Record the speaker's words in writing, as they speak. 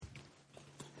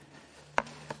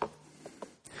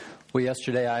Well,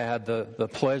 yesterday I had the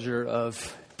pleasure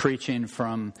of preaching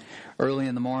from early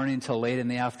in the morning till late in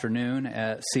the afternoon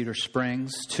at Cedar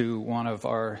Springs to one of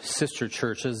our sister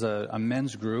churches, a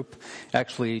men's group,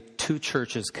 actually two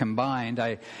churches combined.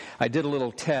 I did a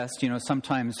little test. You know,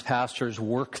 sometimes pastors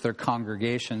work their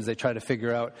congregations. They try to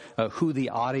figure out who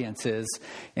the audience is.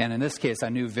 And in this case, I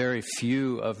knew very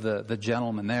few of the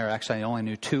gentlemen there. Actually, I only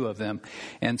knew two of them.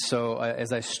 And so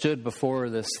as I stood before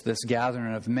this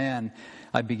gathering of men,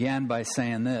 I began by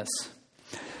saying this,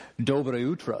 Dobre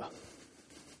Utra.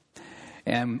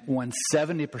 And when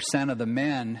 70% of the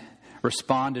men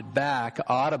responded back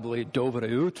audibly, Dobre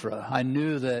Utra, I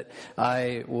knew that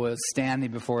I was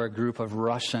standing before a group of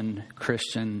Russian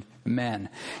Christian men.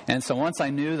 And so once I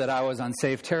knew that I was on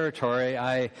safe territory,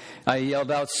 I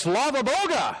yelled out, Slava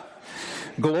Boga!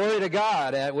 Glory to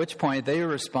God, at which point they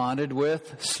responded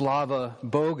with Slava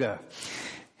Boga.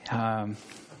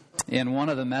 In one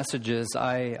of the messages,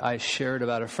 I shared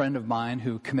about a friend of mine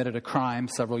who committed a crime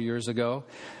several years ago,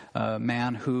 a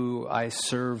man who I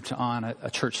served on a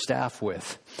church staff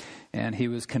with. And he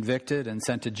was convicted and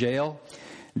sent to jail,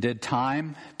 did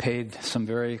time, paid some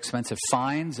very expensive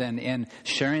fines. And in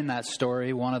sharing that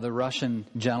story, one of the Russian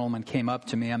gentlemen came up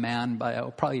to me, a man by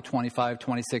probably 25,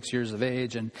 26 years of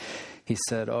age, and he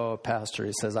said, "Oh, Pastor,"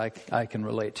 he says, I can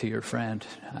relate to your friend.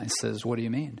 I says, "What do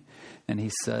you mean?" And he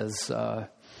says,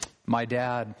 my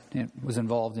dad was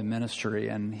involved in ministry,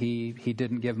 and he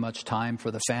didn't give much time for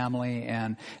the family,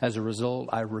 and as a result,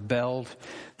 I rebelled,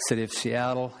 city of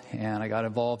Seattle, and I got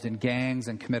involved in gangs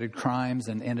and committed crimes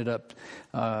and ended up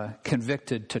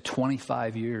convicted to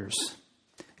 25 years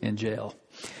in jail.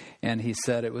 And he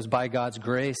said it was by God's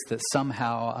grace that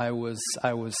somehow I was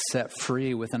set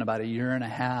free within about a year and a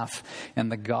half,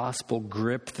 and the gospel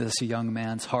gripped this young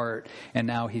man's heart, and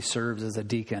now he serves as a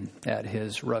deacon at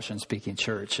his Russian-speaking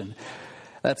church. And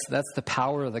that's the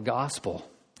power of the gospel.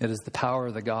 It is the power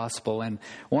of the gospel. And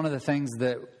one of the things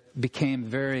that became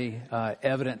very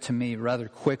evident to me rather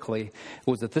quickly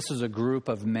was that this is a group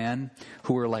of men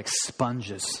who were like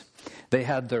sponges. They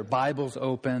had their Bibles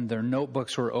open, their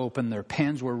notebooks were open, their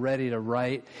pens were ready to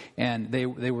write, and they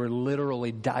were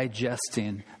literally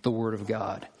digesting the Word of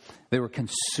God. They were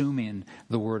consuming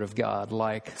the Word of God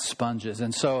like sponges.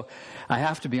 And so I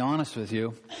have to be honest with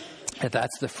you, if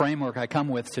that's the framework I come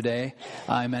with today,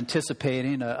 I'm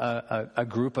anticipating a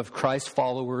group of Christ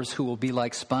followers who will be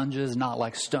like sponges, not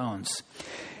like stones.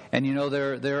 And you know,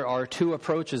 there are two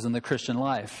approaches in the Christian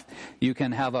life. You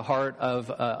can have a heart of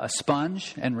a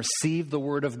sponge and receive the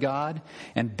Word of God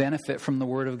and benefit from the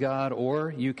Word of God,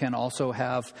 or you can also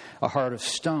have a heart of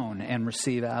stone and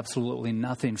receive absolutely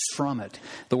nothing from it.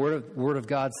 The Word of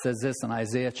God says this in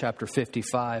Isaiah chapter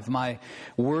 55, "My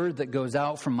word that goes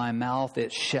out from my mouth,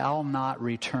 it shall not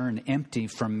return empty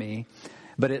from me,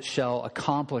 but it shall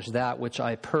accomplish that which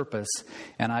I purpose,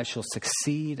 and I shall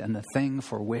succeed in the thing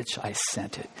for which I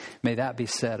sent it." May that be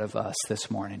said of us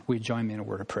this morning. Will you join me in a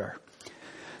word of prayer?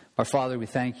 Our Father, we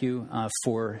thank you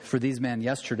for these men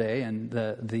yesterday and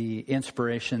the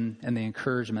inspiration and the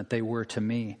encouragement they were to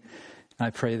me. And I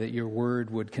pray that your word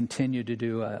would continue to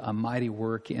do a mighty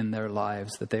work in their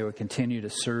lives, that they would continue to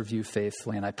serve you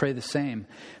faithfully. And I pray the same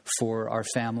for our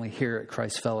family here at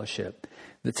Christ Fellowship,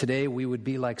 that today we would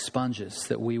be like sponges,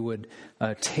 that we would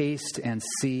taste and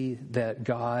see that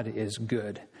God is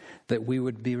good, that we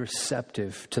would be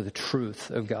receptive to the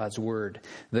truth of God's word,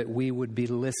 that we would be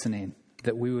listening,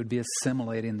 that we would be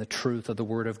assimilating the truth of the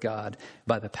word of God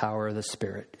by the power of the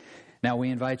Spirit. Now we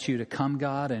invite you to come,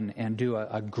 God, and do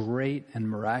a great and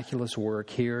miraculous work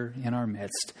here in our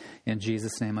midst. In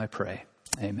Jesus' name I pray.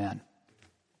 Amen.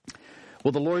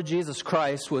 Well, the Lord Jesus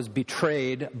Christ was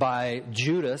betrayed by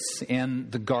Judas in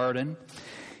the garden.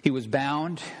 He was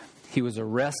bound. He was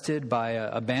arrested by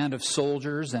a band of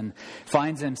soldiers and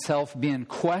finds himself being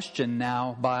questioned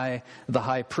now by the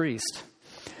high priest.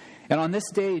 And on this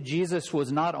day, Jesus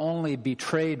was not only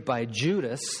betrayed by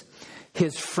Judas,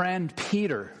 his friend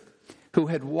Peter, who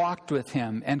had walked with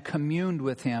him and communed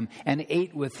with him and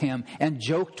ate with him and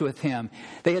joked with him.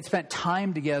 They had spent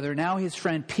time together. Now his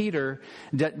friend Peter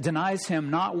denies him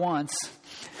not once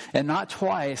and not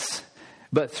twice,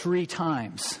 but 3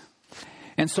 times.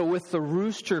 And so with the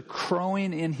rooster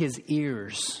crowing in his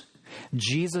ears,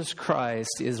 Jesus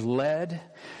Christ is led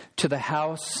to the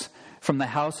house, from the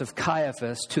house of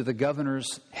Caiaphas to the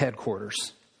governor's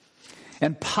headquarters.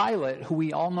 And Pilate, who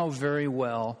we all know very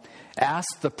well,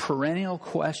 asked the perennial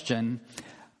question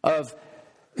of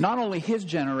not only his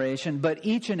generation, but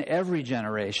each and every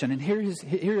generation. And here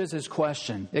is his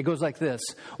question. It goes like this: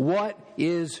 what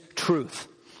is truth?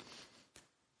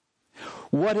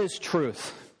 What is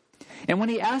truth? And when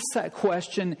he asks that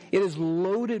question, it is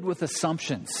loaded with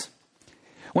assumptions.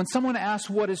 When someone asks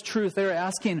what is truth, they're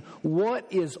asking, what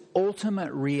is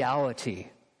ultimate reality?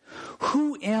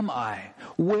 Who am I?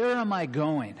 Where am I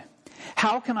going?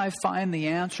 How can I find the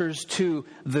answers to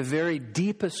the very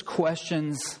deepest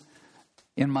questions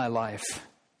in my life?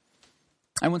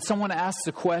 And when someone asks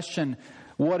the question,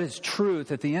 what is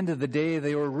truth? At the end of the day,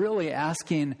 they were really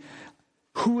asking,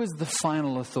 who is the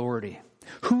final authority?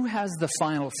 Who has the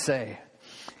final say?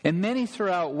 And many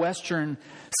throughout Western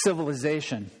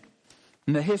civilization,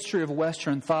 in the history of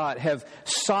Western thought, have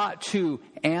sought to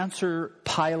answer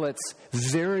Pilate's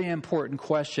very important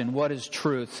question, what is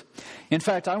truth? In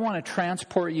fact, I want to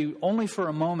transport you only for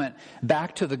a moment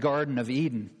back to the Garden of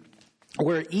Eden,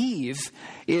 where Eve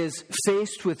is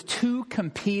faced with two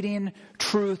competing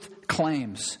truth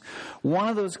claims. One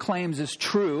of those claims is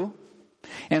true,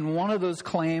 and one of those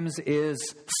claims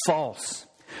is false.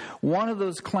 One of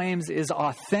those claims is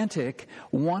authentic.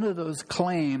 One of those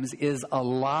claims is a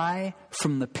lie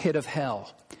from the pit of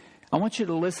hell. I want you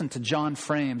to listen to John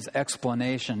Frame's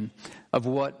explanation of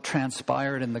what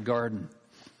transpired in the garden.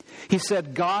 He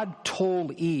said, God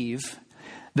told Eve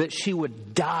that she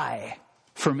would die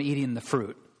from eating the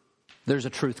fruit. There's a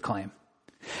truth claim.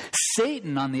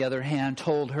 Satan, on the other hand,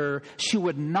 told her she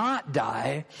would not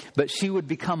die, but she would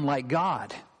become like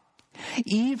God.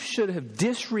 Eve should have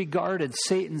disregarded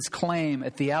Satan's claim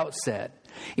at the outset.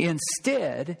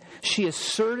 Instead, she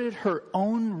asserted her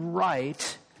own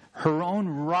right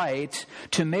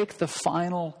to make the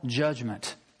final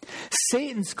judgment.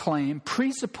 Satan's claim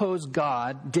presupposed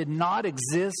God did not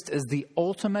exist as the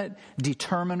ultimate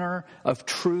determiner of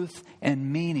truth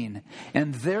and meaning.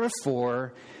 And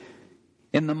therefore,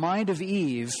 in the mind of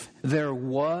Eve, there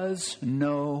was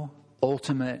no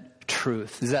ultimate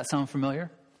truth. Does that sound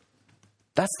familiar?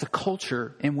 That's the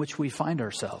culture in which we find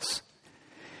ourselves.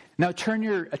 Now turn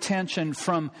your attention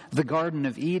from the Garden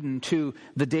of Eden to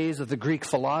the days of the Greek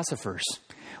philosophers.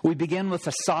 We begin with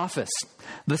the sophists.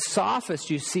 The sophists,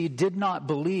 you see, did not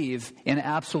believe in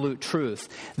absolute truth.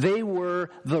 They were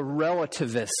the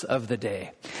relativists of the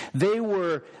day. They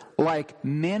were like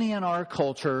many in our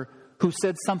culture who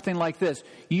said something like this: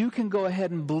 you can go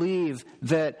ahead and believe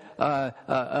that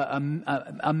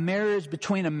a marriage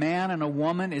between a man and a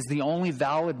woman is the only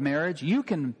valid marriage. You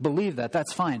can believe that.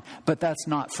 That's fine. But that's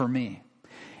not for me.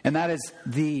 And that is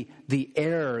the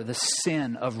error, the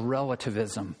sin of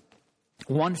relativism.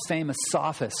 One famous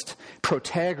sophist,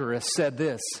 Protagoras, said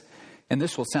this, and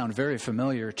this will sound very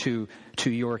familiar to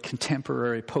your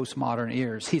contemporary postmodern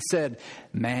ears. He said,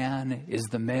 man is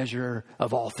the measure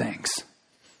of all things.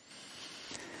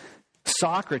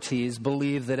 Socrates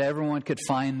believed that everyone could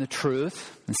find the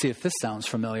truth, and see if this sounds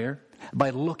familiar,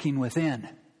 by looking within.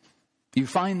 You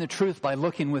find the truth by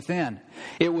looking within.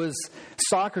 It was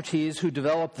Socrates who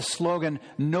developed the slogan,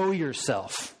 know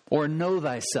yourself, or know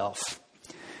thyself.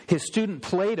 His student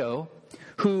Plato,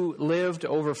 who lived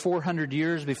over 400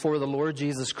 years before the Lord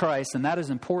Jesus Christ, and that is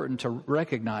important to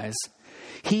recognize,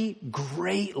 he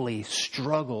greatly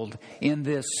struggled in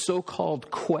this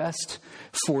so-called quest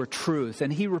for truth.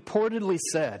 And he reportedly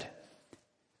said,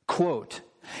 quote,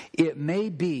 it may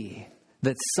be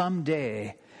that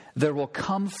someday there will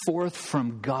come forth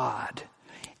from God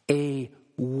a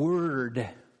word,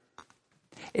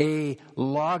 a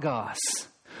logos,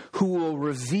 who will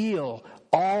reveal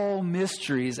all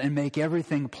mysteries and make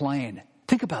everything plain.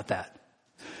 Think about that.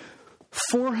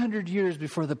 400 years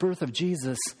before the birth of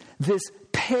Jesus, this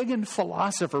pagan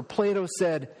philosopher, Plato,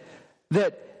 said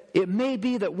that it may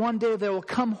be that one day there will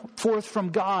come forth from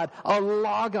God a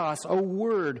logos, a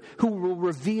word, who will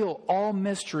reveal all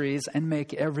mysteries and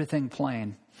make everything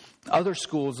plain. Other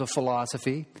schools of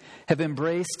philosophy have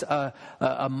embraced a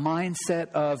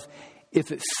mindset of,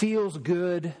 if it feels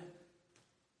good,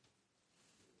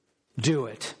 do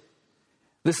it.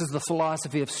 This is the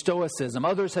philosophy of Stoicism.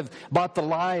 Others have bought the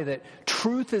lie that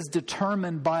truth is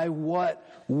determined by what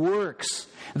works.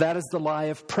 That is the lie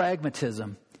of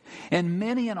pragmatism. And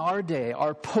many in our day,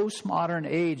 our postmodern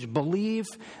age, believe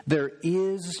there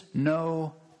is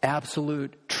no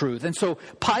absolute truth. And so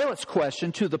Pilate's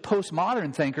question to the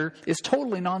postmodern thinker is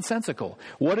totally nonsensical.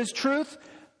 What is truth?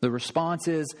 The response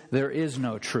is, there is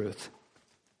no truth.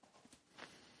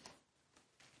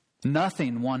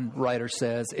 Nothing, one writer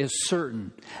says, is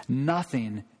certain.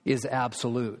 Nothing is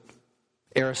absolute.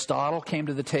 Aristotle came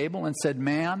to the table and said,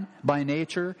 man, by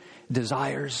nature,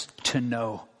 desires to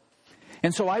know.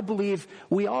 And so I believe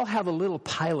we all have a little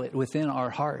Pilate within our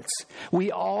hearts.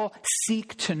 We all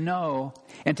seek to know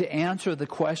and to answer the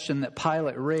question that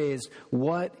Pilate raised,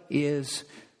 what is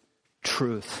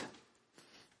truth?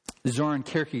 Søren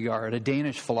Kierkegaard, a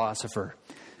Danish philosopher,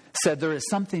 said, "There is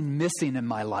something missing in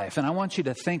my life." And I want you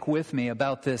to think with me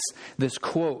about this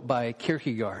quote by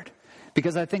Kierkegaard,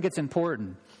 because I think it's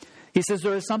important. He says,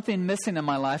 "There is something missing in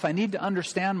my life. I need to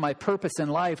understand my purpose in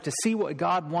life, to see what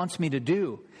God wants me to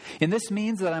do. And this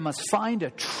means that I must find a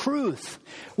truth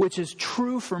which is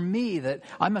true for me, that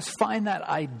I must find that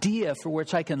idea for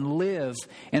which I can live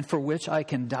and for which I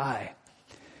can die."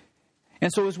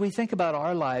 And so as we think about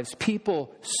our lives,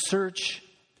 people search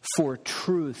for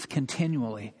truth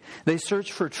continually. They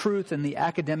search for truth in the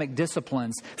academic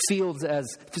disciplines, fields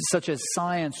such as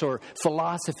science or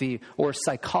philosophy or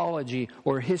psychology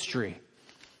or history.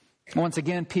 Once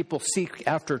again, people seek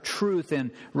after truth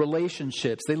in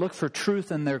relationships. They look for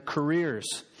truth in their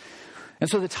careers. And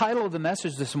so the title of the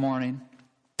message this morning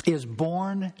is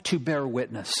Born to Bear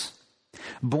Witness.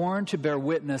 Born to bear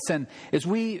witness. And as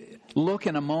we look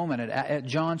in a moment at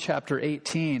John chapter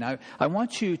 18, I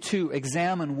want you to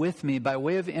examine with me, by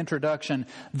way of introduction,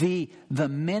 the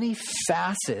many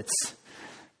facets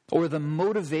or the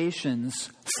motivations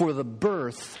for the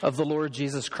birth of the Lord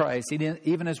Jesus Christ,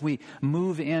 even as we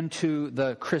move into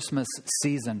the Christmas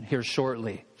season here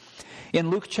shortly. In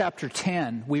Luke chapter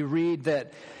 10, we read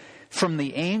that from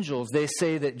the angels, they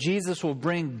say that Jesus will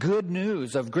bring good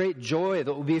news of great joy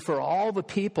that will be for all the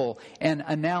people and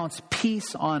announce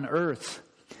peace on earth.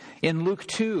 In Luke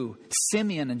 2,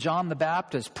 Simeon and John the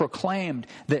Baptist proclaimed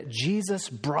that Jesus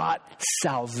brought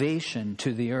salvation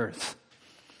to the earth.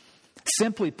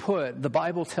 Simply put, the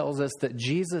Bible tells us that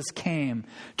Jesus came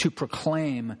to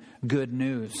proclaim good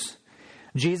news.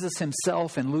 Jesus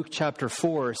himself in Luke chapter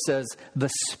 4 says,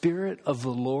 "The Spirit of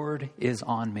the Lord is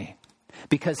on me,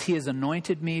 because he has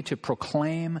anointed me to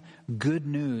proclaim good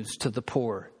news to the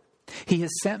poor. He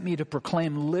has sent me to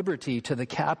proclaim liberty to the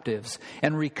captives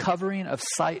and recovering of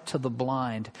sight to the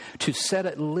blind, to set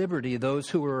at liberty those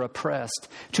who are oppressed,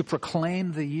 to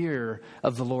proclaim the year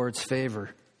of the Lord's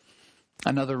favor."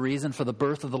 Another reason for the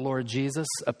birth of the Lord Jesus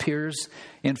appears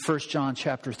in 1 John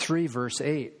chapter 3, verse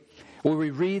 8. Where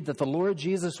we read that the Lord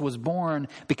Jesus was born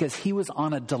because he was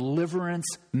on a deliverance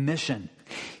mission.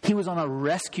 He was on a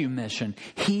rescue mission.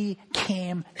 He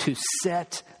came to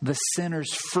set the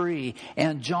sinners free.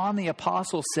 And John the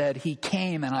Apostle said he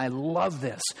came, and I love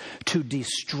this, to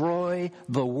destroy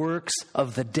the works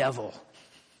of the devil.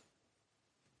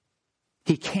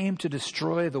 He came to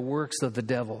destroy the works of the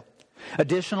devil.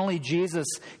 Additionally, Jesus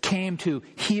came to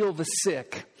heal the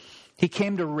sick. He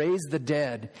came to raise the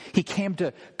dead. He came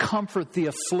to comfort the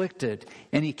afflicted.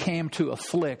 And he came to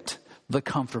afflict the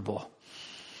comfortable.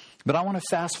 But I want to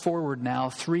fast forward now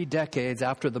 3 decades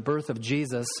after the birth of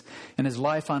Jesus and his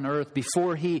life on earth,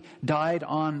 before he died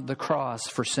on the cross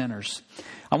for sinners.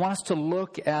 I want us to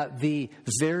look at the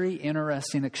very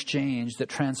interesting exchange that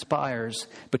transpires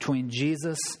between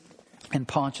Jesus and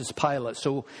Pontius Pilate.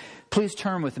 So please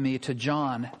turn with me to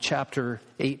John chapter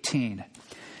 18.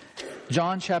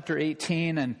 John chapter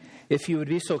 18, and if you would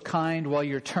be so kind while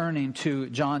you're turning to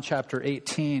John chapter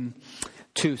 18,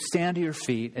 to stand to your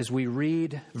feet as we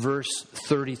read verse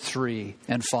 33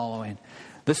 and following.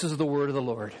 This is the word of the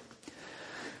Lord.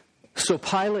 "So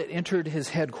Pilate entered his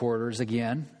headquarters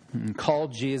again and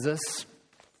called Jesus,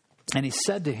 and he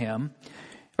said to him,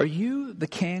 'Are you the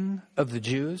king of the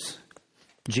Jews?'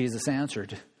 Jesus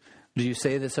answered, 'Do you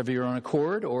say this of your own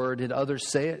accord, or did others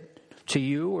say it to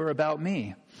you or about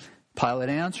me?' Pilate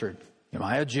answered, 'Am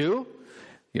I a Jew?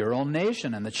 Your own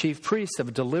nation and the chief priests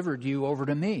have delivered you over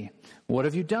to me. What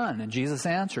have you done?' And Jesus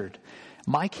answered,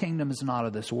 'My kingdom is not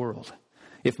of this world.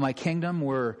 If my kingdom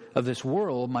were of this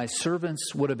world, my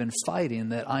servants would have been fighting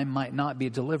that I might not be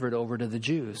delivered over to the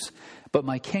Jews. But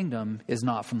my kingdom is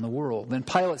not from the world.' Then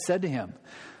Pilate said to him,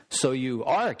 'So you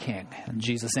are a king?' And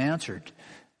Jesus answered,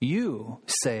 'You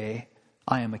say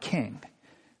I am a king.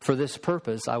 For this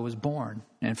purpose I was born,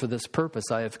 and for this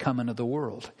purpose I have come into the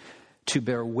world, to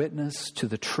bear witness to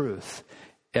the truth.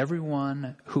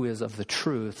 Everyone who is of the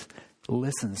truth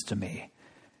listens to me.'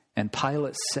 And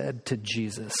Pilate said to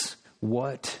Jesus,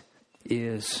 'What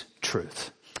is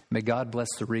truth?'" May God bless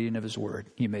the reading of his word.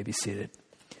 You may be seated.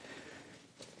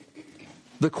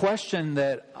 The question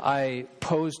that I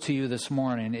pose to you this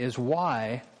morning is,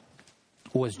 why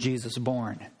was Jesus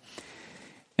born?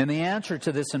 And the answer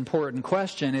to this important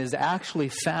question is actually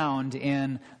found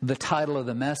in the title of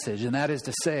the message. And that is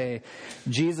to say,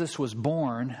 Jesus was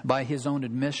born, by his own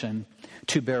admission,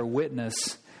 to bear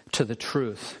witness to the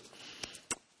truth.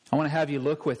 I want to have you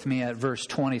look with me at verse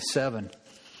 27,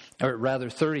 or rather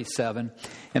 37,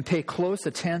 and pay close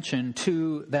attention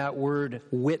to that word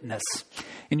witness.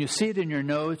 And you'll see it in your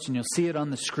notes, and you'll see it on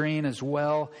the screen as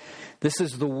well. This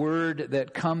is the word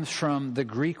that comes from the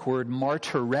Greek word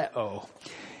martyreo.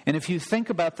 And if you think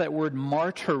about that word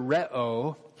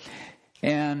martyreo,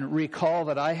 and recall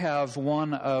that I have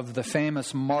one of the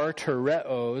famous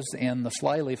martyreos in the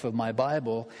flyleaf of my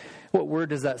Bible, what word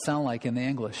does that sound like in the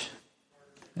English?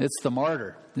 It's the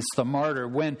martyr. It's the martyr.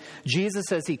 When Jesus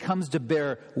says he comes to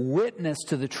bear witness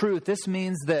to the truth, this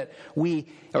means that he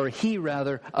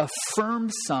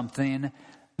affirms something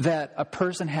that a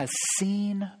person has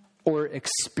seen or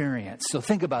experienced. So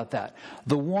think about that.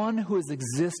 The one who has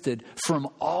existed from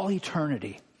all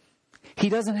eternity. He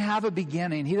doesn't have a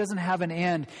beginning. He doesn't have an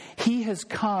end. He has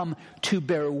come to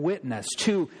bear witness,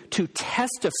 to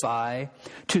testify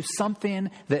to something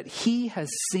that he has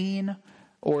seen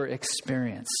or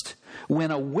experienced.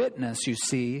 When a witness, you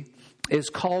see, is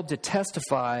called to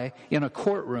testify in a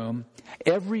courtroom,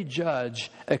 every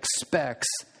judge expects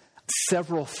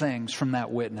several things from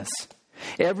that witness.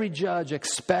 Every judge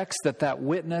expects that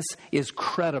witness is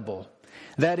credible.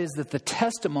 That is, that the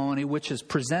testimony which is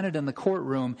presented in the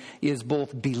courtroom is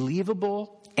both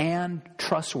believable and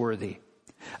trustworthy.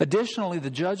 Additionally, the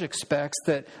judge expects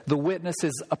that the witness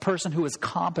is a person who is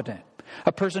competent,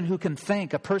 a person who can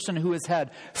think, a person who has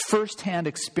had firsthand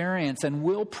experience and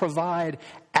will provide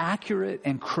accurate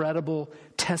and credible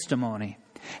testimony.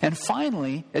 And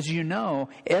finally, as you know,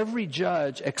 every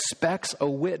judge expects a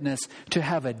witness to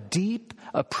have a deep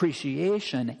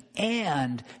appreciation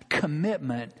and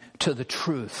commitment to the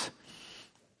truth.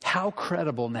 How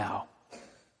credible now?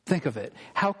 Think of it.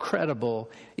 How credible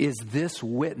is this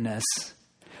witness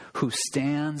who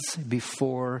stands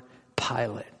before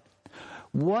Pilate?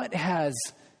 What has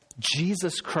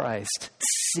Jesus Christ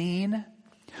seen?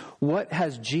 What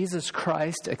has Jesus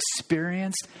Christ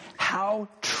experienced? How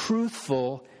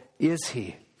truthful is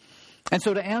he? And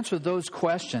so to answer those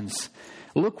questions,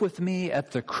 look with me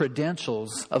at the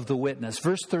credentials of the witness.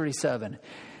 Verse 37.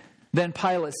 Then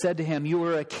Pilate said to him, "You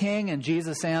are a king?" And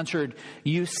Jesus answered,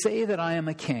 "You say that I am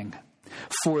a king.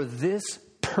 For this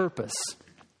purpose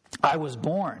I was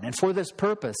born, and for this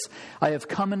purpose I have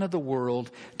come into the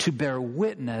world to bear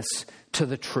witness to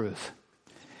the truth."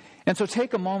 And so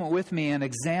take a moment with me and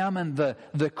examine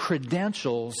the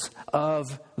credentials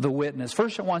of the witness.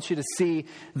 First, I want you to see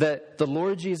that the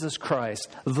Lord Jesus Christ,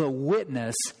 the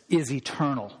witness, is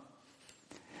eternal.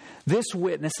 This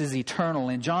witness is eternal.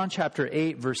 In John chapter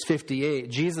 8, verse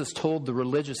 58, Jesus told the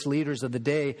religious leaders of the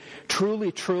day,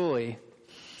 "Truly, truly,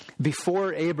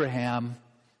 before Abraham,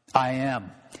 I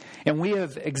am." And we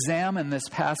have examined this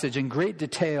passage in great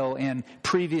detail in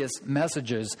previous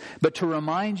messages. But to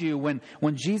remind you, when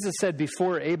Jesus said,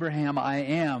 "Before Abraham I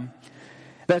am,"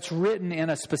 that's written in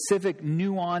a specific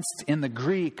nuance in the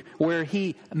Greek where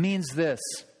he means this.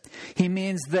 He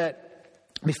means that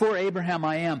before Abraham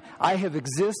I am, I have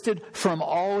existed from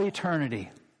all eternity.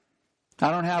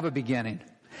 I don't have a beginning.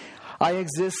 I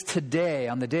exist today,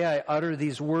 on the day I utter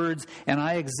these words, and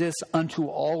I exist unto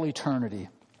all eternity.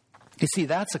 You see,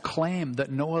 that's a claim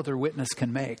that no other witness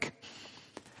can make.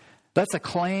 That's a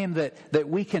claim that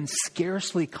we can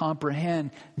scarcely comprehend.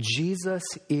 Jesus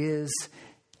is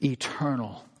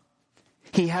eternal.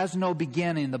 He has no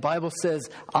beginning. The Bible says,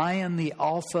 "I am the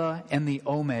Alpha and the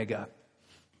Omega,"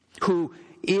 who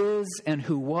is and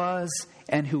who was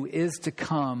and who is to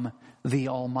come, the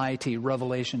Almighty.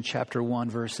 Revelation chapter 1,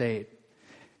 verse 8.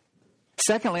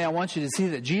 Secondly, I want you to see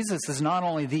that Jesus is not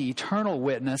only the eternal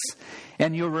witness,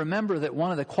 and you'll remember that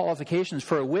one of the qualifications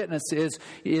for a witness is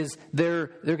they're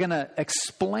going to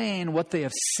explain what they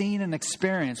have seen and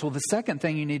experienced. Well, the second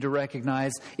thing you need to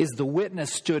recognize is the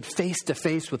witness stood face to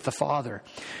face with the Father.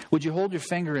 Would you hold your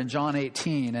finger in John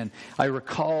 18? And I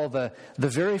recall the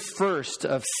very first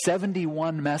of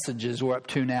 71 messages we're up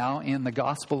to now in the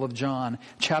Gospel of John,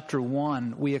 chapter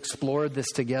 1. We explored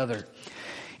this together.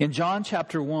 In John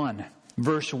chapter 1,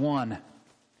 verse 1,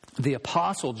 the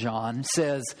Apostle John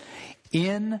says,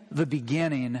 "In the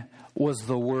beginning was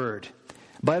the Word."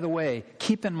 By the way,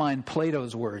 keep in mind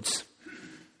Plato's words,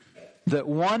 that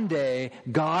one day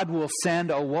God will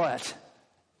send a what?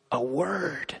 A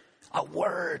word. A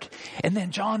word. And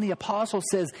then John the Apostle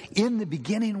says, "In the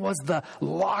beginning was the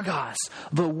Logos,"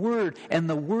 the Word, and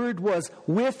the Word was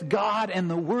with God, and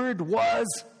the Word was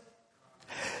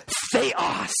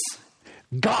Theos,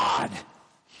 God.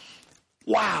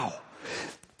 Wow.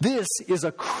 This is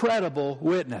a credible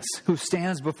witness who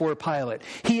stands before Pilate.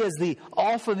 He is the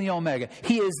Alpha and the Omega.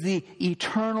 He is the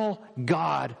eternal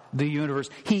God, the universe.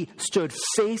 He stood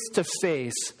face to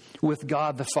face with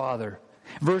God the Father.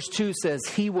 Verse 2 says,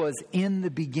 "He was in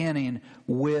the beginning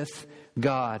with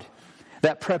God."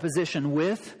 That preposition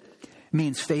 "with"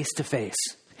 means face to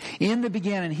face. In the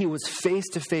beginning, he was face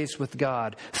to face with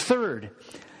God. Third,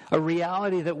 a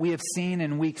reality that we have seen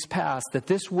in weeks past, that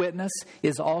this witness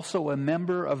is also a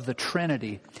member of the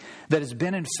Trinity that has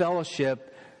been in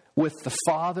fellowship with the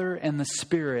Father and the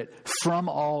Spirit from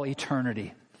all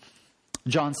eternity.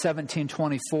 John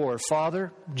 17:24,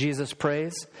 Father, Jesus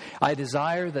prays, I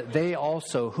desire that they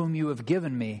also, whom you have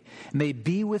given me, may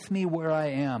be with me where I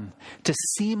am, to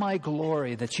see my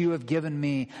glory that you have given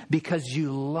me because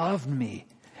you loved me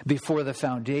before the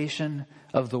foundation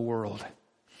of the world.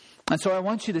 And so I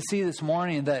want you to see this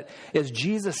morning that as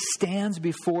Jesus stands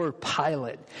before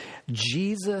Pilate,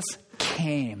 Jesus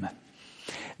came.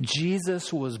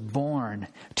 Jesus was born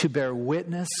to bear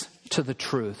witness to the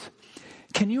truth.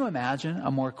 Can you imagine a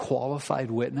more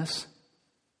qualified witness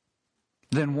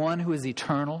than one who is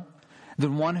eternal,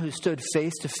 than one who stood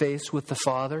face to face with the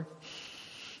Father?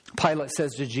 Pilate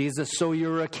says to Jesus, so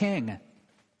you're a king.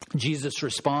 Jesus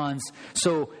responds,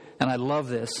 and I love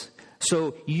this,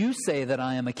 so you say that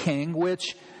I am a king,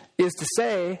 which is to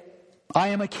say, I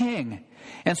am a king.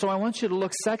 And so I want you to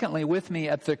look secondly with me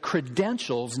at the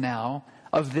credentials now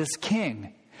of this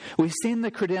king. We've seen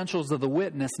the credentials of the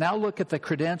witness. Now look at the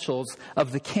credentials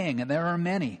of the king, and there are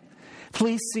many.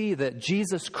 Please see that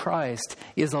Jesus Christ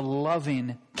is a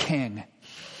loving king.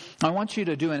 I want you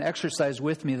to do an exercise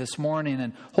with me this morning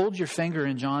and hold your finger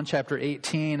in John chapter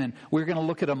 18, and we're going to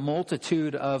look at a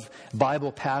multitude of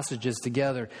Bible passages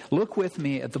together. Look with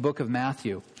me at the book of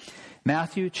Matthew.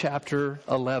 Matthew chapter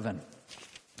 11.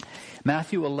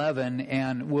 Matthew 11,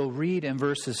 and we'll read in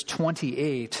verses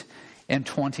 28 and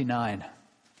 29.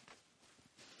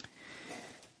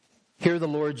 Here the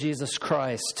Lord Jesus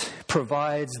Christ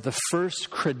provides the first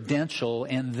credential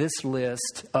in this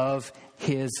list of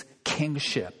his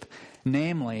kingship.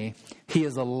 Namely, he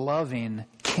is a loving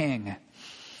king.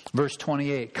 Verse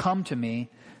 28, come to me,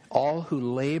 all who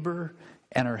labor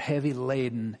and are heavy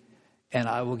laden, and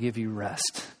I will give you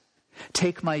rest.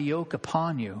 Take my yoke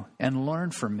upon you and learn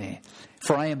from me,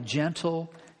 for I am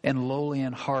gentle and lowly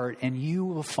in heart, and you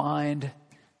will find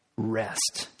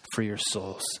rest for your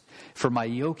souls. For my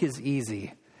yoke is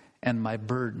easy and my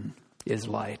burden is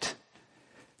light.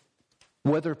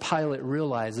 Whether Pilate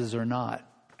realizes or not,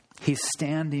 he's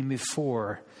standing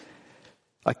before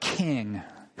a king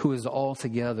who is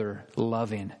altogether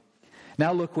loving.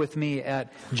 Now look with me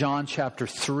at John chapter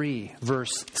 3,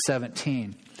 verse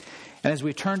 17. And as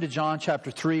we turn to John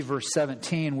chapter 3, verse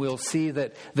 17, we'll see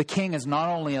that the king is not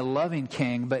only a loving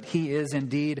king, but he is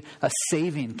indeed a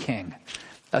saving king.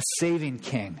 A saving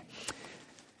king.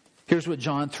 Here's what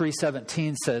John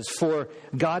 3:17 says, for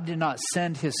God did not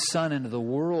send his Son into the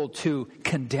world to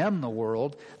condemn the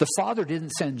world. The Father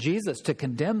didn't send Jesus to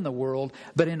condemn the world,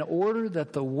 but in order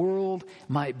that the world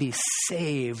might be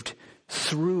saved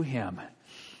through him.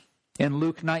 In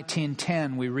Luke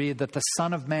 19:10, we read that the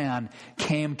Son of Man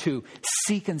came to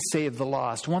seek and save the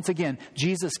lost. Once again,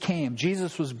 Jesus came.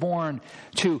 Jesus was born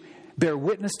to bear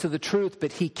witness to the truth,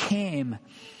 but he came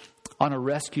on a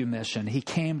rescue mission. He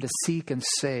came to seek and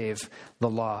save the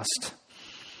lost.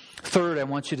 Third, I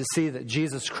want you to see that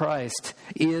Jesus Christ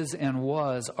is and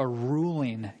was a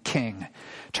ruling king.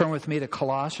 Turn with me to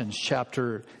Colossians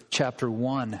chapter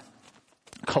 1.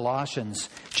 Colossians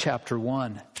chapter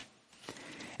 1.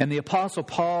 And the Apostle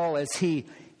Paul, as he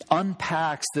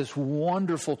unpacks this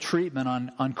wonderful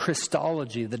treatment on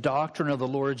Christology, the doctrine of the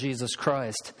Lord Jesus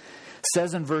Christ,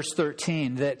 says in verse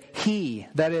 13 that he,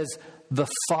 that is the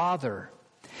Father,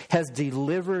 has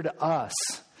delivered us,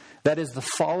 that is the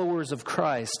followers of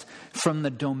Christ, from the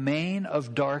domain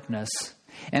of darkness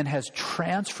and has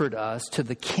transferred us to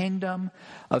the kingdom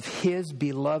of his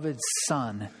beloved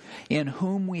Son, in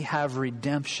whom we have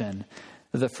redemption,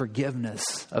 the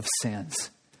forgiveness of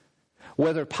sins.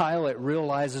 Whether Pilate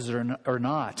realizes or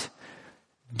not,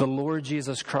 the Lord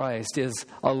Jesus Christ is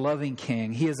a loving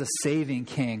king. He is a saving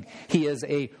king. He is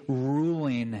a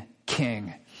ruling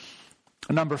king.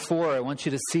 Number 4, I want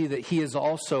you to see that he is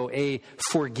also a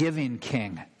forgiving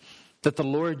king. That the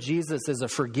Lord Jesus is a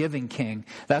forgiving king.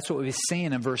 That's what we've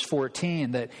seen in verse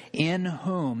 14, that in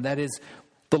whom, that is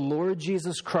the Lord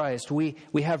Jesus Christ, we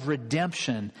have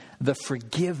redemption, the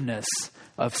forgiveness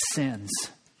of sins.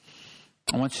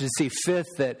 I want you to see,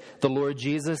 fifth, that the Lord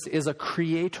Jesus is a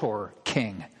creator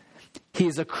king. He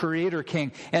is a creator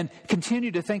king. And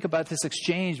continue to think about this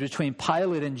exchange between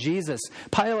Pilate and Jesus.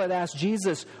 Pilate asked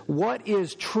Jesus, what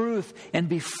is truth? And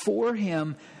before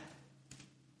him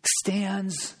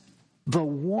stands the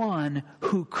one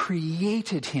who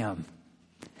created him.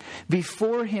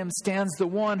 Before him stands the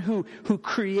one who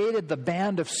created the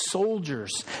band of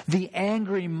soldiers, the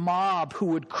angry mob who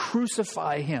would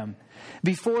crucify him.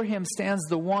 Before him stands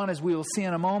the one, as we will see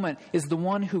in a moment, is the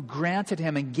one who granted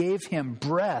him and gave him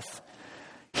breath.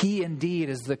 He indeed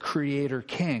is the Creator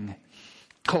King.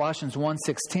 Colossians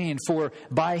 1:16, for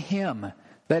by him,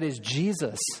 that is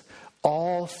Jesus,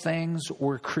 all things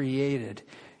were created,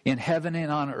 in heaven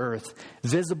and on earth,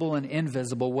 visible and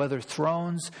invisible, whether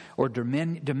thrones or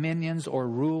dominions or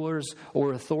rulers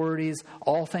or authorities,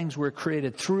 all things were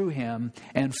created through him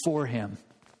and for him.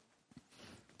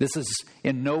 This is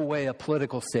in no way a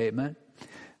political statement,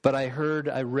 but I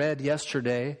read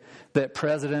yesterday that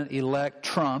President-elect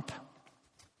Trump,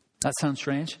 that sounds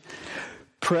strange,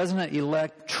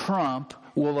 President-elect Trump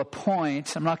will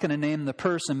appoint, I'm not going to name the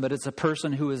person, but it's a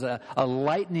person who is a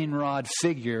lightning rod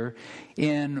figure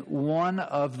in one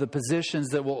of the positions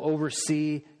that will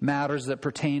oversee matters that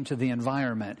pertain to the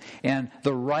environment. And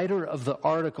the writer of the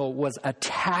article was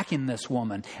attacking this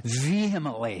woman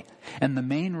vehemently. And the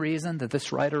main reason that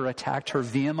this writer attacked her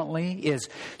vehemently is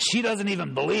she doesn't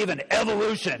even believe in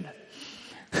evolution.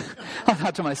 I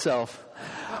thought to myself,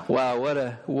 wow,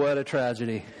 what a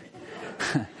tragedy.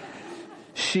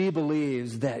 She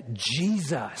believes that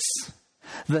Jesus,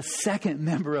 the second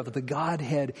member of the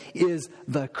Godhead, is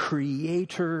the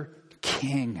Creator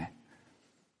King.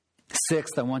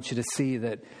 Sixth, I want you to see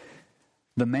that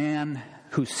the man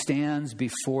who stands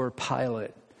before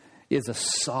Pilate is a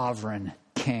sovereign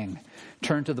king.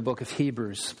 Turn to the book of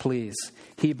Hebrews, please.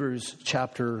 Hebrews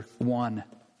chapter 1.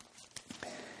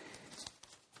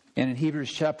 And in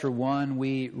Hebrews chapter 1,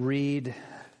 we read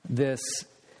this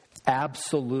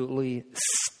absolutely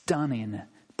stunning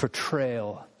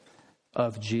portrayal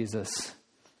of Jesus.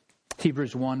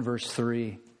 Hebrews 1 verse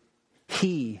 3.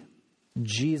 He,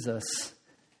 Jesus,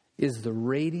 is the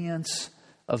radiance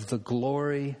of the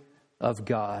glory of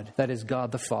God. That is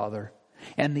God the Father.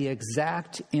 And the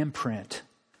exact imprint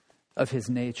of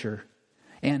his nature.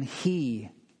 And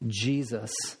he,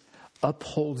 Jesus,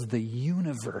 upholds the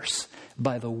universe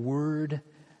by the word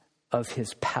of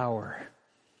his power.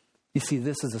 You see,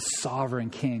 this is a sovereign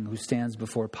king who stands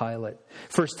before Pilate.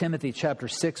 1 Timothy chapter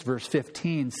 6, verse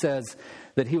 15 says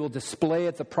that he will display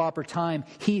at the proper time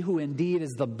he who indeed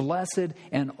is the blessed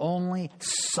and only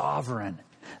sovereign,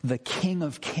 the King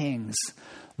of kings,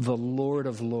 the Lord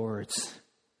of lords.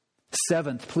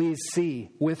 Seventh, please see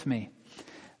with me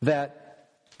that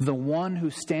the one who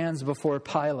stands before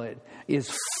Pilate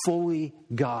is fully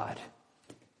God.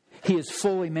 He is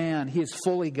fully man. He is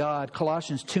fully God.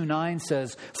 Colossians 2:9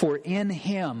 says, for in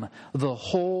him the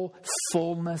whole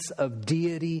fullness of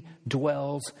deity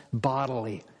dwells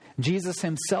bodily. Jesus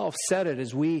himself said it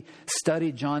as we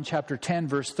studied John chapter 10,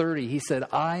 verse 30. He said,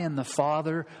 I and the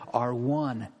Father are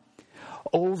one.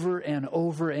 Over and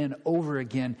over and over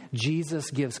again, Jesus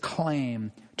gives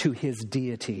claim to his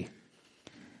deity.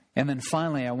 And then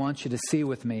finally, I want you to see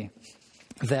with me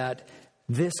that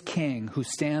this king who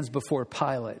stands before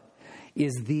Pilate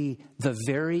is the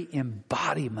very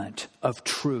embodiment of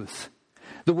truth.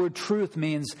 The word truth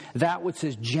means that which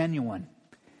is genuine.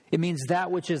 It means that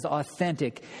which is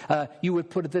authentic. You would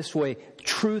put it this way,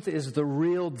 truth is the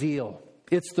real deal.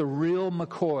 It's the real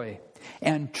McCoy.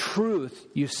 And truth,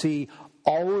 you see,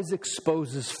 always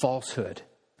exposes falsehood.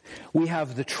 We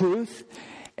have the truth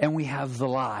and we have the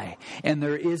lie. And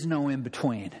there is no in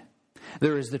between.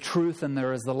 There is the truth and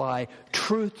there is the lie.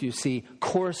 Truth, you see,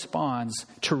 corresponds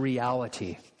to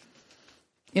reality.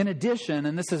 In addition,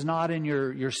 and this is not in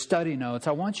your study notes,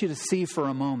 I want you to see for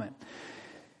a moment,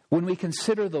 when we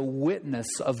consider the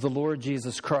witness of the Lord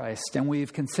Jesus Christ, and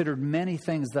we've considered many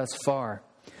things thus far,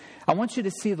 I want you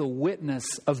to see the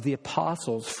witness of the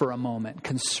apostles for a moment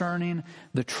concerning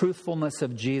the truthfulness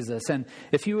of Jesus. And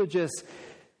if you would just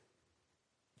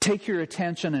take your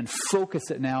attention and focus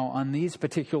it now on these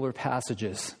particular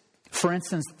passages. For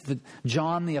instance,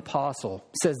 John the Apostle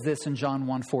says this in John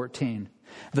 1:14,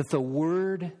 that the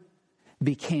Word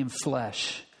became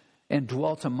flesh and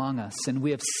dwelt among us, and we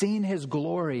have seen his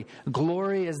glory.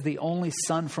 Glory as the only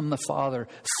Son from the Father,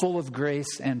 full of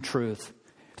grace and truth.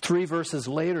 3 verses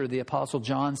later, the Apostle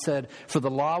John said, for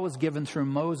the law was given through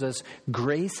Moses,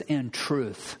 grace and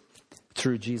truth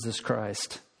through Jesus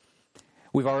Christ.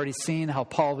 We've already seen how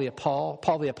Paul the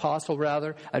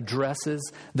Apostle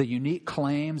addresses the unique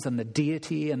claims and the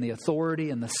deity and the authority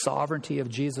and the sovereignty of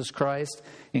Jesus Christ,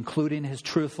 including his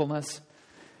truthfulness.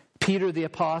 Peter the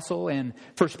Apostle in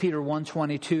 1 Peter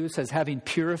 1:22 says, having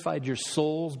purified your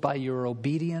souls by your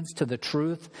obedience to the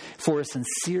truth for a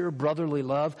sincere brotherly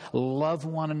love, love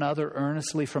one another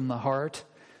earnestly from the heart.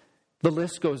 The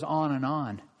list goes on and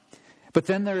on. But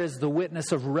then there is the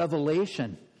witness of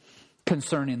revelation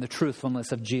concerning the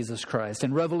truthfulness of Jesus Christ.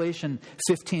 In Revelation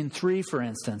 15:3, for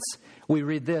instance, we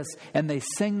read this, and they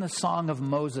sing the song of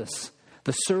Moses,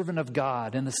 the servant of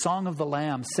God, in the Song of the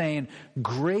Lamb, saying,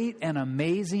 "Great and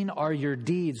amazing are your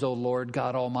deeds, O Lord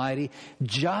God Almighty.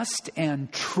 Just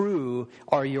and true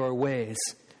are your ways,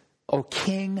 O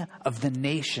King of the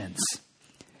nations."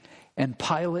 And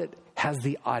Pilate has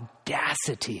the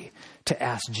audacity to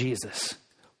ask Jesus,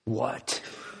 "What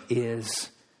is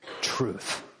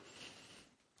truth?"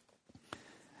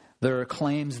 There are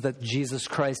claims that Jesus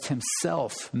Christ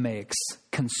himself makes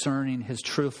concerning his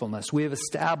truthfulness. We have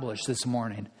established this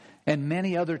morning and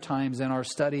many other times in our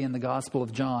study in the Gospel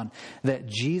of John that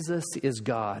Jesus is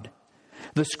God.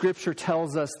 The Scripture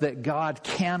tells us that God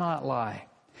cannot lie.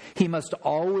 He must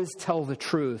always tell the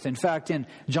truth. In fact, in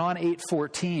John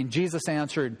 8:14, Jesus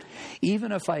answered,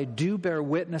 "Even if I do bear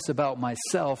witness about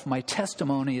myself, my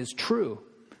testimony is true.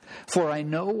 For I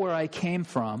know where I came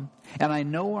from, and I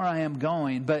know where I am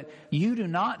going, but you do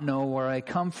not know where I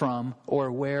come from or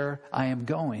where I am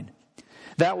going."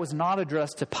 That was not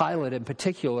addressed to Pilate in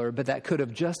particular, but that could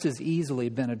have just as easily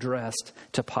been addressed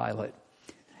to Pilate.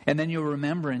 And then you'll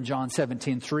remember in John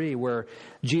 17:3, where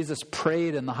Jesus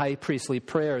prayed in the high priestly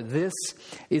prayer, "This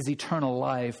is eternal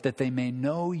life, that they may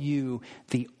know you,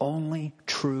 the only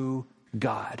true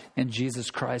God, and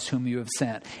Jesus Christ whom you have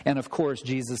sent." And of course,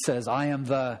 Jesus says, "I am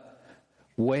the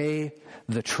way,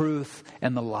 the truth,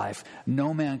 and the life.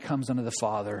 No man comes unto the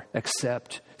Father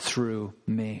except through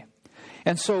me."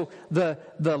 And so the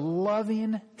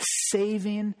loving,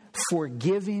 saving,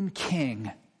 forgiving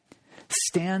King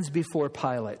stands before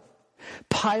Pilate.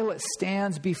 Pilate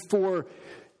stands before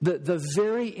the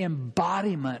very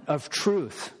embodiment of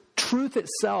truth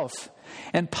itself.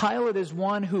 And Pilate is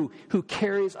one who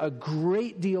carries a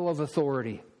great deal of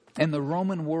authority in the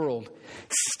Roman world,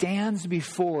 stands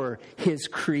before his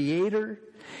creator,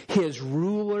 his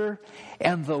ruler,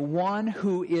 and the one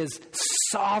who is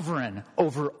sovereign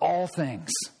over all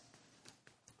things.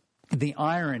 The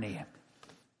irony,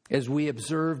 as we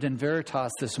observed in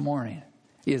Veritas this morning,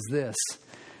 is this: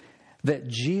 that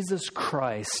Jesus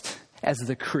Christ, as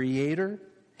the creator,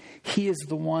 he is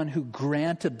the one who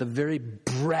granted the very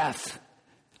breath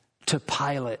to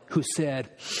Pilate, who said,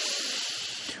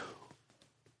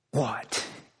 "What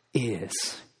is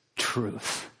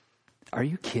truth?" Are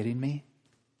you kidding me?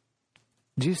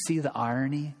 Do you see the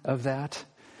irony of that?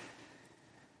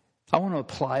 I want to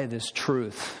apply this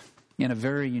truth in a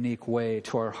very unique way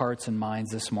to our hearts and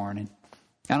minds this morning.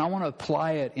 And I want to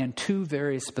apply it in two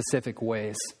very specific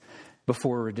ways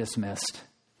before we're dismissed.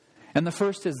 And the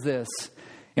first is this,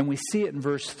 and we see it in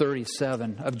verse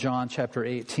 37 of John chapter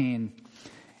 18.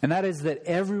 And that is that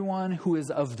everyone who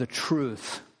is of the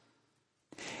truth,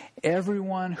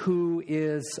 everyone who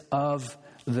is of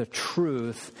the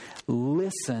truth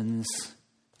listens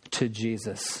to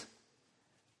Jesus.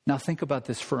 Now think about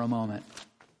this for a moment.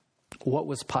 What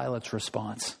was Pilate's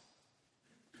response?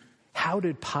 How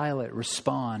did Pilate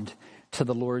respond to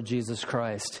the Lord Jesus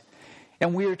Christ?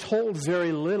 And we are told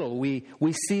very little. We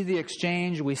see the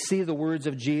exchange, we see the words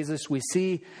of Jesus, we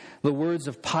see the words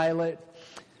of Pilate,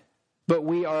 but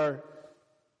we are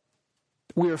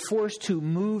forced to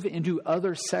move into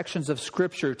other sections of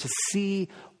Scripture to see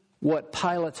what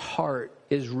Pilate's heart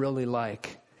is really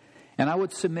like. And I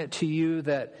would submit to you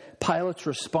that Pilate's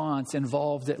response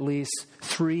involved at least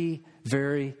three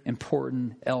very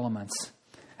important elements.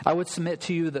 I would submit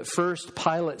to you that first,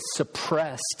 Pilate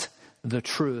suppressed the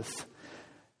truth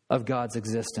of God's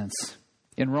existence.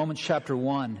 In Romans chapter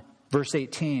 1, verse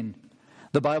 18,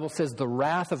 the Bible says, "The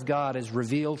wrath of God is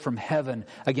revealed from heaven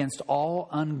against all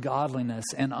ungodliness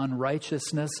and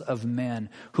unrighteousness of men,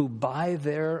 who by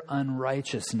their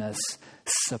unrighteousness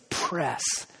suppress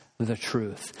the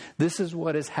truth." This is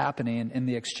what is happening in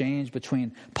the exchange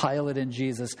between Pilate and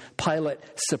Jesus. Pilate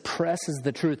suppresses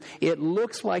the truth. It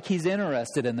looks like he's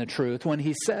interested in the truth when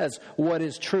he says, "What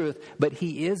is truth?" But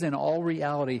he is in all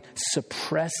reality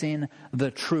suppressing the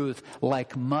truth,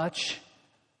 like much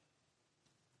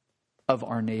of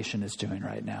our nation is doing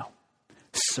right now.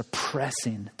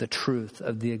 Suppressing the truth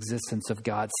of the existence of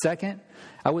God. Second,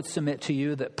 I would submit to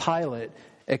you that Pilate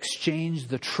exchanged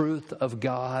the truth of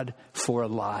God for a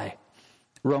lie.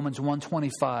 Romans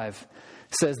 1:25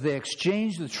 says they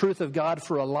exchanged the truth of God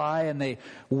for a lie, and they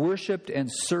worshiped and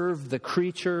served the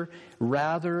creature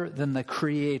rather than the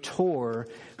Creator,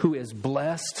 who is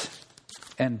blessed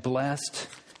and blessed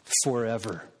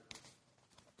forever.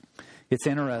 It's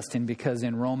interesting because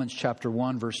in Romans chapter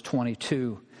 1, verse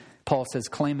 22, Paul says,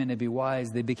 claiming to be wise,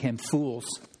 they became fools.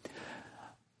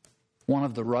 One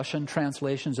of the Russian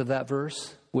translations of that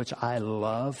verse, which I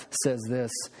love, says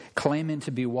this: claiming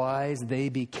to be wise, they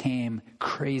became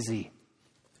crazy.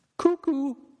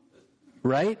 Cuckoo.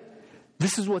 Right?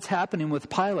 This is what's happening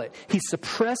with Pilate. He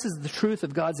suppresses the truth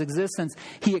of God's existence.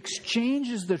 He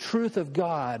exchanges the truth of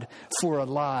God for a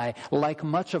lie, like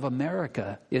much of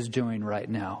America is doing right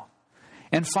now.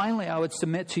 And finally, I would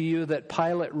submit to you that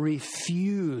Pilate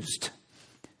refused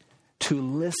to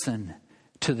listen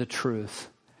to the truth.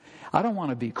 I don't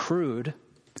want to be crude,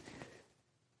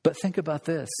 but think about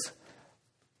this.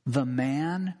 The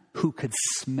man who could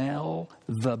smell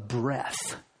the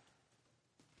breath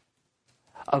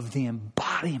of the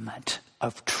embodiment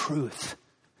of truth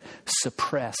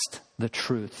suppressed the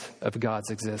truth of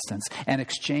God's existence and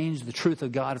exchanged the truth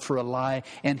of God for a lie,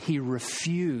 and he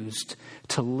refused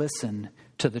to listen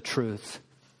to the truth.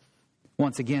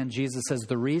 Once again, Jesus says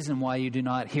the reason why you do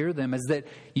not hear them is that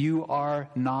you are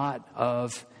not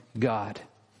of God.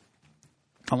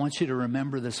 I want you to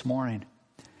remember this morning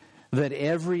that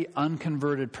every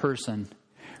unconverted person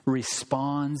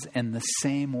responds in the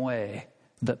same way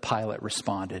that Pilate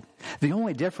responded. The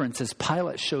only difference is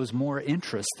Pilate shows more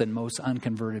interest than most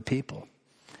unconverted people.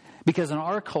 Because in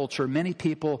our culture, many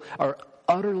people are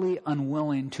utterly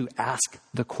unwilling to ask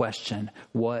the question,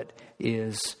 what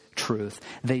is truth?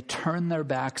 They turn their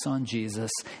backs on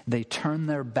Jesus. They turn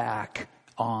their back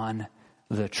on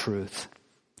the truth.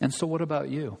 And so what about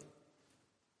you?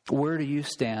 Where do you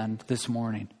stand this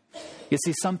morning? You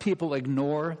see, some people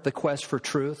ignore the quest for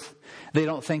truth. They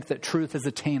don't think that truth is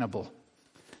attainable.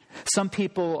 Some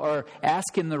people are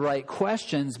asking the right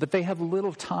questions, but they have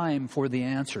little time for the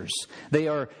answers. They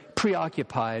are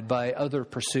preoccupied by other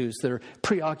pursuits. They're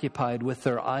preoccupied with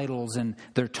their idols and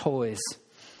their toys.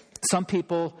 Some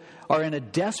people are in a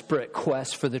desperate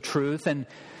quest for the truth, and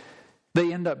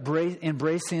they end up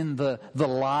embracing the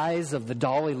lies of the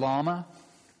Dalai Lama,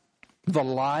 the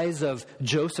lies of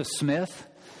Joseph Smith,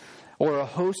 or a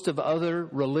host of other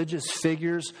religious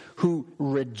figures who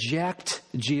reject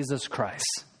Jesus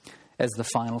Christ as the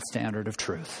final standard of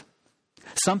truth.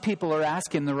 Some people are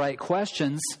asking the right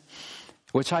questions,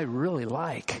 which I really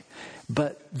like,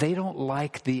 but they don't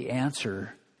like the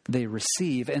answer they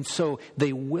receive, and so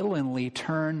they willingly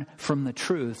turn from the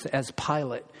truth as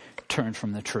Pilate turned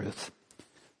from the truth.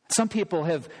 Some people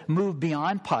have moved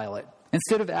beyond Pilate.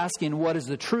 Instead of asking what is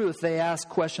the truth, they ask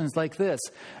questions like this.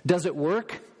 Does it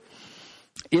work?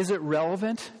 Is it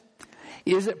relevant?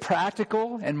 Is it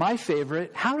practical? And my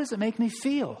favorite, how does it make me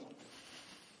feel?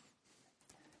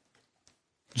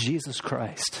 Jesus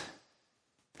Christ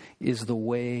is the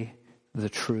way, the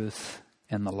truth,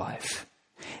 and the life.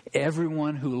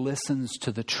 Everyone who listens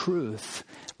to the truth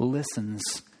listens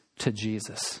to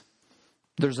Jesus.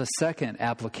 There's a second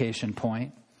application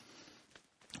point.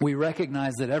 We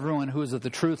recognize that everyone who is of the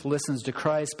truth listens to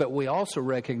Christ, but we also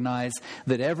recognize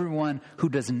that everyone who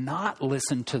does not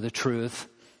listen to the truth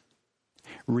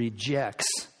rejects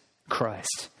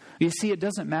Christ. You see, it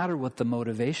doesn't matter what the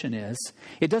motivation is.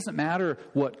 It doesn't matter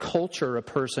what culture a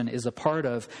person is a part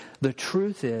of. The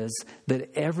truth is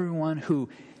that everyone who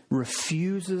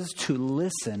refuses to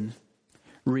listen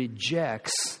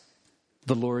rejects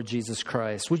the Lord Jesus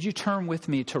Christ. Would you turn with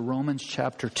me to Romans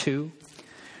chapter 2?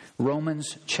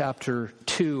 Romans chapter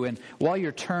 2. And while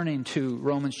you're turning to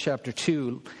Romans chapter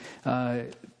 2,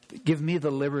 give me the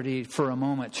liberty for a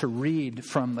moment to read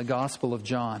from the Gospel of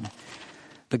John.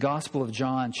 The Gospel of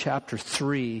John, chapter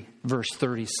 3, verse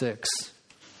 36.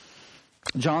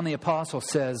 John the Apostle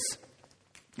says,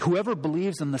 "Whoever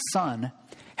believes in the Son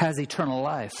has eternal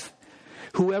life.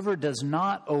 Whoever does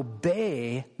not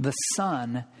obey the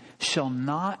Son shall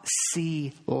not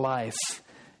see life,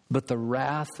 but the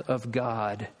wrath of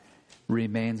God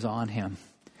remains on him."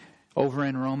 Over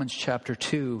in Romans chapter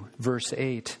 2, verse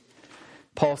 8,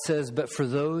 Paul says, "But for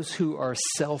those who are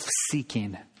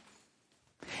self-seeking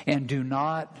and do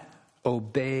not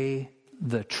obey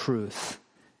the truth,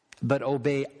 but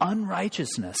obey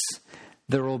unrighteousness,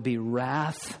 there will be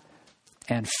wrath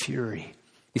and fury."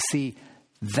 You see,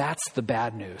 that's the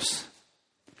bad news.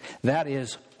 That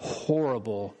is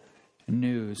horrible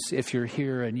news if you're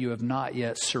here and you have not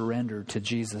yet surrendered to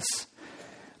Jesus.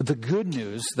 The good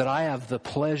news that I have the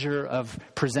pleasure of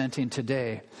presenting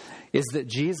today is that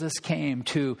Jesus came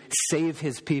to save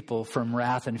his people from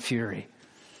wrath and fury.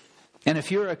 And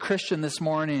if you're a Christian this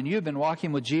morning and you've been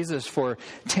walking with Jesus for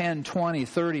 10, 20,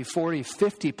 30, 40,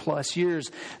 50 plus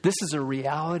years, this is a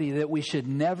reality that we should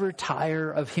never tire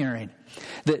of hearing.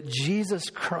 That Jesus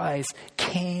Christ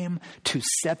came to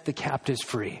set the captives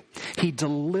free. He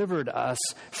delivered us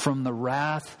from the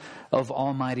wrath of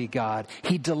Almighty God.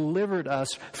 He delivered us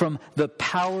from the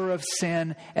power of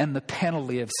sin and the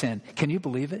penalty of sin. Can you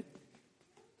believe it?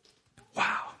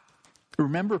 Wow.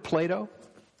 Remember Plato?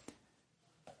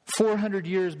 400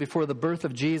 years before the birth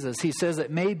of Jesus, he says it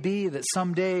may be that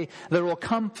someday there will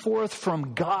come forth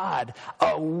from God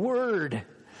a Word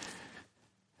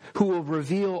who will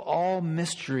reveal all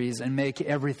mysteries and make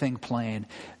everything plain.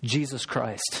 Jesus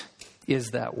Christ is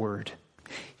that Word.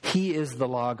 He is the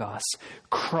Logos.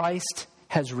 Christ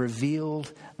has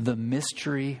revealed the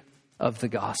mystery of the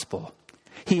gospel.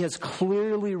 He has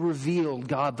clearly revealed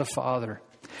God the Father.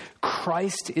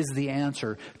 Christ is the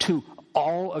answer to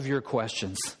all of your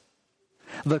questions.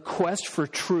 The quest for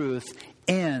truth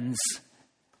ends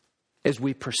as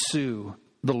we pursue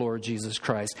the Lord Jesus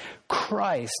Christ.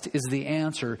 Christ is the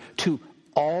answer to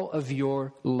all of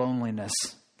your loneliness.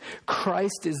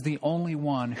 Christ is the only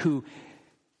one who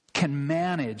can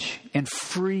manage and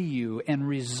free you and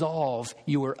resolve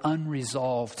your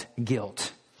unresolved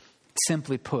guilt.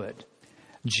 Simply put,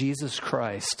 Jesus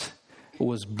Christ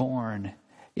was born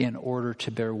in order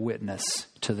to bear witness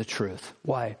to the truth.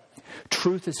 Why?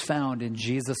 Truth is found in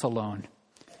Jesus alone.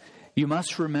 You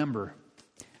must remember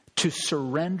to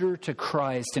surrender to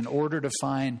Christ in order to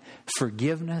find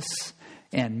forgiveness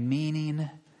and meaning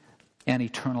and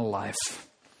eternal life.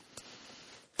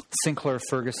 Sinclair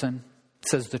Ferguson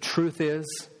says the truth is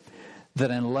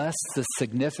that unless the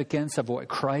significance of what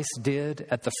Christ did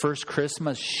at the first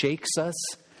Christmas shakes us,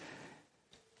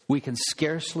 we can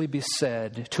scarcely be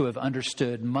said to have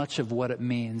understood much of what it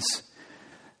means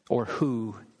or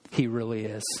who He really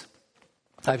is.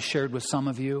 I've shared with some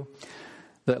of you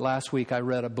that last week I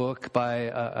read a book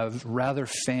by a rather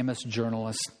famous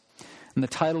journalist. And the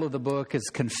title of the book is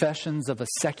Confessions of a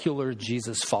Secular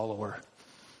Jesus Follower.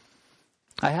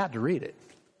 I had to read it.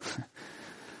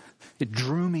 It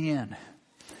drew me in.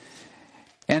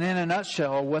 And in a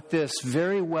nutshell, what this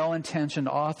very well-intentioned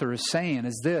author is saying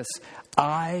is this: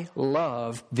 I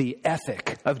love the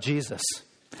ethic of Jesus.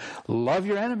 Love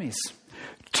your enemies.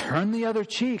 Turn the other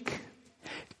cheek.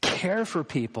 Care for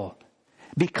people.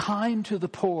 Be kind to the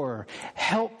poor.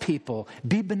 Help people.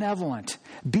 Be benevolent.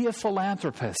 Be a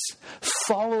philanthropist.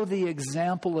 Follow the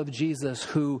example of Jesus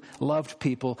who loved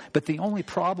people. But the only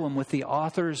problem with the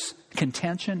author's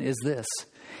contention is this: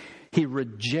 he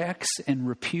rejects and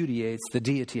repudiates the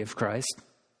deity of Christ.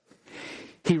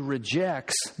 He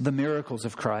rejects the miracles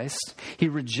of Christ. He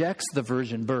rejects the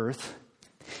virgin birth.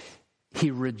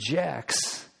 He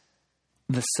rejects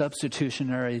the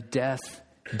substitutionary death,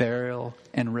 burial,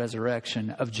 and resurrection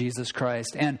of Jesus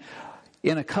Christ. And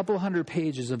in a couple hundred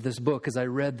pages of this book, as I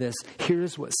read this,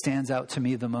 here's what stands out to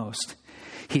me the most.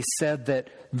 He said that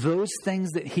those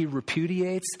things that he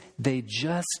repudiates, they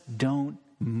just don't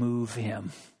move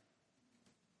him.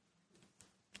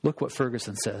 Look what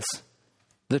Ferguson says.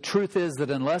 The truth is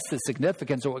that unless the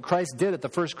significance of what Christ did at the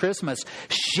first Christmas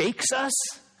shakes us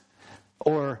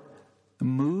or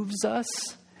moves us,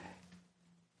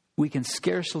 we can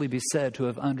scarcely be said to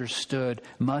have understood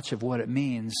much of what it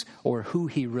means or who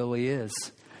He really is.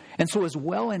 And so as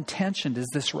well-intentioned as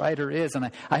this writer is, and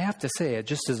I have to say it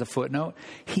just as a footnote,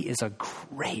 he is a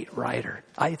great writer.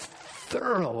 I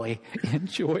thoroughly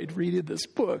enjoyed reading this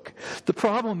book. The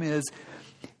problem is,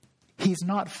 he's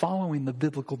not following the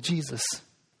biblical Jesus.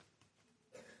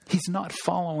 He's not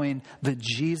following the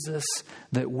Jesus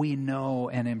that we know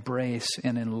and embrace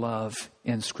and in love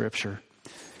in Scripture.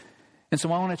 And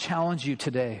so I want to challenge you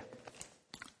today.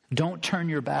 Don't turn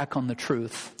your back on the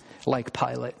truth like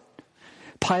Pilate.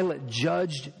 Pilate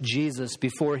judged Jesus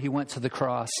before he went to the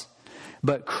cross.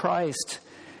 But Christ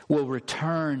will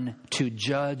return to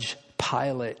judge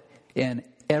Pilate and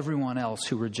everyone else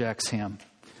who rejects him.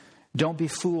 Don't be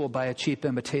fooled by a cheap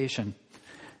imitation.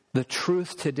 The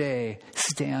truth today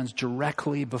stands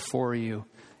directly before you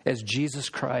as Jesus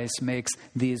Christ makes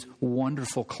these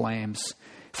wonderful claims.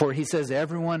 For he says,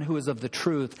 everyone who is of the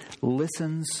truth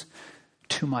listens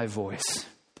to my voice.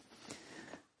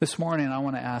 This morning, I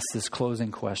want to ask this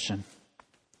closing question.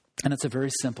 And it's a very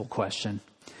simple question.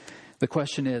 The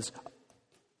question is,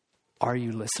 are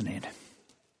you listening?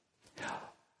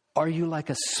 Are you like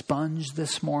a sponge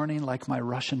this morning, like my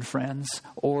Russian friends?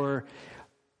 Or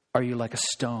are you like a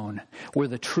stone, where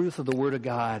the truth of the Word of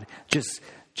God just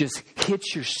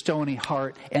hits your stony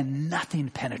heart and nothing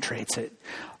penetrates it?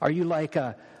 Are you like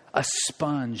a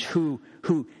sponge who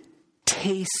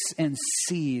tastes and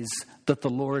sees that the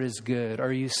Lord is good?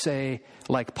 Or you say,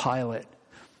 like Pilate,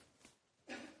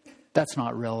 that's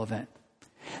not relevant.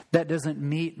 That doesn't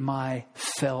meet my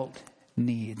felt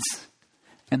needs.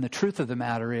 And the truth of the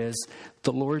matter is,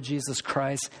 the Lord Jesus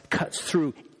Christ cuts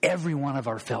through every one of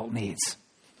our felt needs.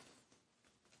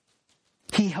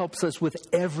 He helps us with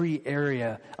every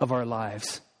area of our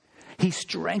lives. He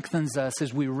strengthens us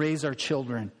as we raise our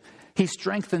children. He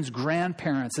strengthens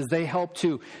grandparents as they help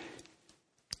to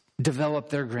develop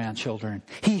their grandchildren.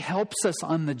 He helps us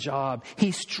on the job.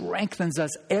 He strengthens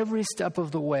us every step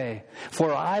of the way.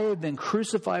 For I have been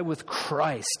crucified with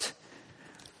Christ.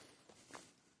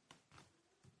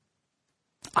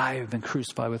 I have been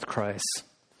crucified with Christ,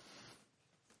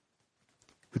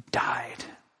 who died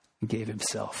and gave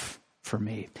himself for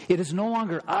me. It is no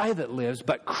longer I that lives,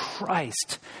 but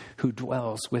Christ who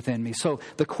dwells within me. So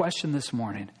the question this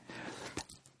morning,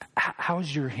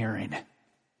 how's your hearing?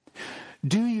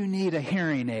 Do you need a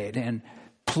hearing aid? And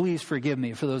please forgive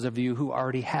me for those of you who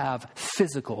already have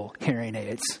physical hearing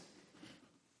aids.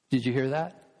 Did you hear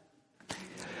that?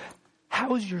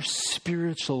 How is your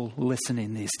spiritual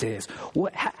listening these days?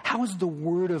 How is the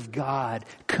Word of God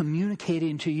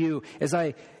communicating to you? As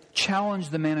I challenged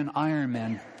the men in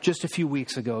Ironman just a few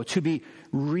weeks ago to be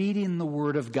reading the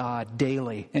Word of God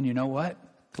daily. And you know what?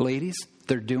 Ladies,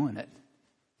 they're doing it.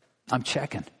 I'm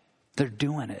checking. They're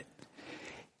doing it.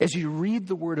 As you read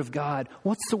the Word of God,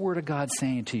 what's the Word of God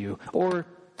saying to you? Or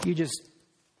you just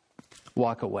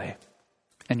walk away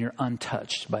and you're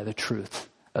untouched by the truth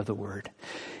of the Word.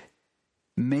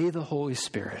 May the Holy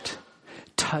Spirit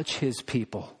touch His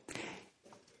people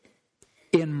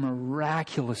in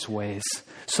miraculous ways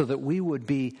so that we would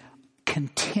be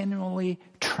continually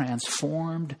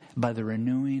transformed by the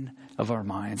renewing of our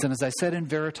minds. And as I said in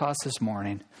Veritas this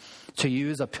morning, to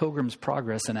use a Pilgrim's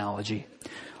Progress analogy,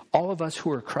 all of us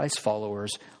who are Christ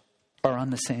followers are on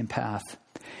the same path.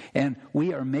 And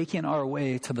we are making our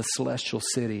way to the celestial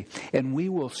city. And we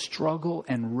will struggle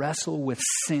and wrestle with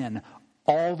sin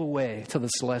all the way to the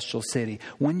celestial city.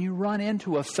 When you run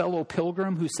into a fellow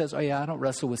pilgrim who says, oh yeah, I don't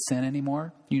wrestle with sin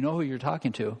anymore, you know who you're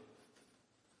talking to.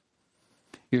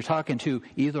 You're talking to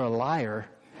either a liar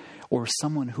or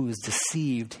someone who has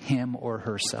deceived him or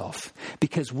herself.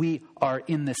 Because we are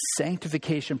in the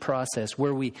sanctification process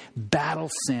where we battle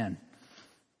sin.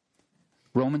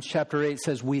 Romans chapter 8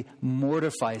 says we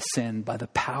mortify sin by the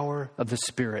power of the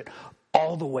Spirit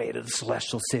all the way to the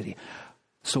celestial city.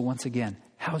 So once again,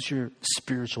 how's your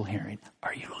spiritual hearing?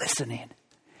 Are you listening?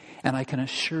 And I can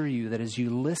assure you that as you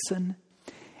listen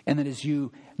and that as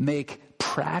you make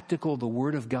practical the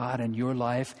Word of God in your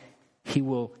life, He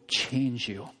will change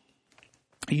you.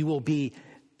 You will be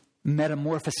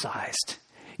metamorphosized.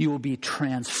 You will be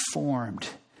transformed.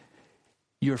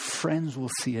 Your friends will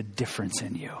see a difference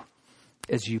in you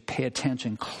as you pay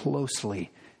attention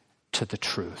closely to the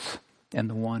truth and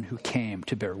the one who came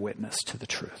to bear witness to the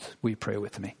truth. Will you pray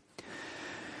with me?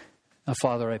 Now,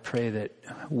 Father, I pray that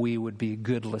we would be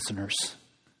good listeners.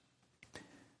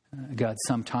 God,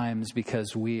 sometimes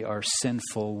because we are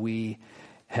sinful, we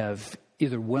have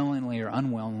either willingly or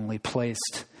unwillingly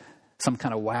placed some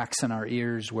kind of wax in our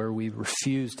ears where we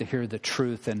refuse to hear the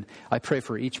truth. And I pray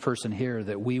for each person here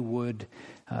that we would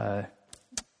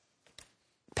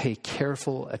pay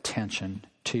careful attention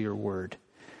to your word.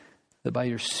 That by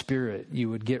your Spirit you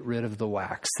would get rid of the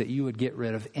wax, that you would get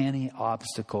rid of any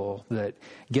obstacle that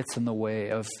gets in the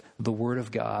way of the Word of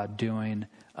God doing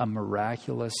a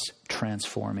miraculous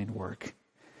transforming work.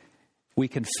 We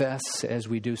confess, as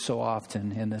we do so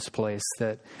often in this place,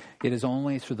 that it is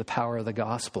only through the power of the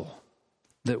gospel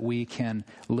that we can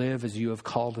live as you have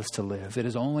called us to live. It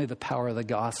is only the power of the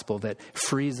gospel that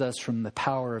frees us from the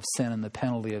power of sin and the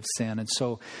penalty of sin. And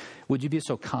so would you be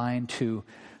so kind to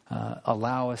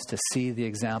allow us to see the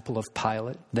example of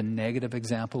Pilate, the negative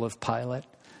example of Pilate.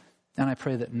 And I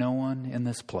pray that no one in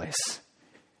this place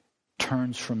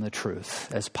turns from the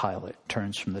truth as Pilate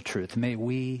turns from the truth. May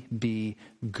we be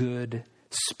good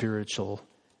spiritual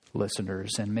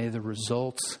listeners, and may the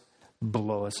results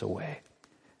blow us away.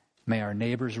 May our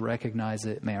neighbors recognize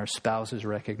it. May our spouses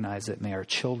recognize it. May our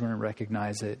children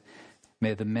recognize it.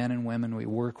 May the men and women we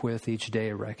work with each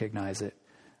day recognize it,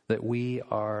 that we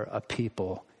are a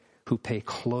people who pay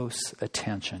close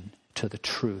attention to the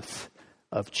truth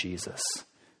of Jesus,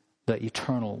 the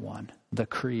eternal one, the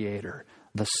creator,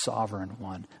 the sovereign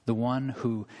one, the one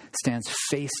who stands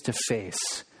face to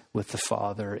face with the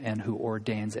Father and who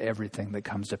ordains everything that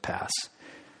comes to pass.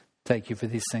 Thank you for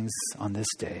these things on this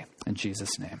day. In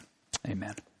Jesus' name,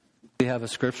 amen. We have a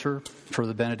scripture for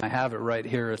the benediction. I have it right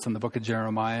here. It's in the book of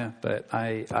Jeremiah, but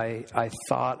I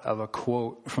thought of a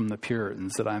quote from the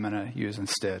Puritans that I'm going to use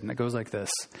instead. And it goes like this: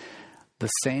 the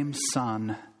same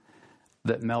sun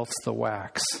that melts the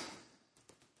wax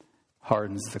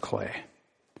hardens the clay.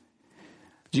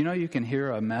 Do you know you can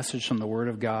hear a message from the Word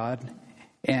of God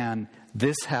and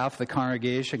this half of the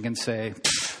congregation can say,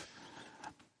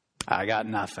 I got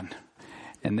nothing.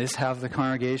 And this half of the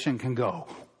congregation can go,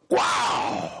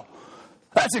 wow,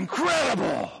 that's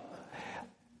incredible.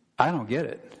 I don't get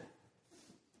it.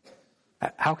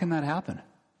 How can that happen?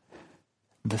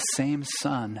 the same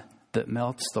sun that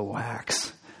melts the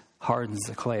wax hardens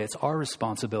the clay. It's our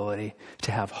responsibility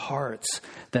to have hearts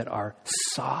that are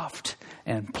soft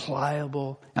and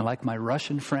pliable. And like my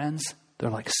Russian friends, they're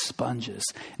like sponges.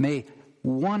 May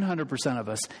 100% of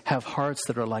us have hearts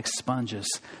that are like sponges,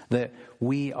 that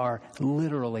we are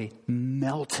literally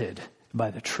melted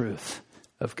by the truth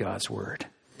of God's word.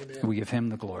 Amen. We give him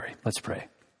the glory. Let's pray.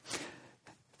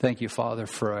 Thank you, Father,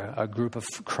 for a group of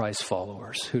Christ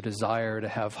followers who desire to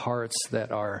have hearts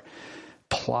that are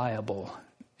pliable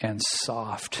and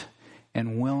soft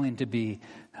and willing to be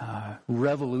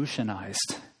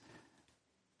revolutionized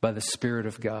by the Spirit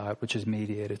of God, which is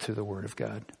mediated through the Word of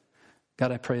God.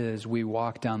 God, I pray that as we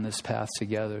walk down this path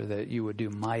together, that you would do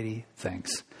mighty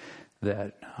things,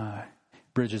 that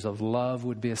bridges of love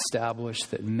would be established,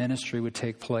 that ministry would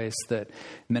take place, that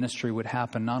ministry would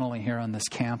happen not only here on this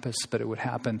campus, but it would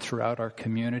happen throughout our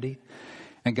community.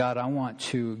 And God, I want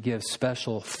to give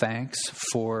special thanks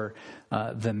for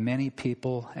the many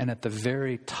people, and at the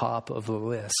very top of the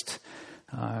list,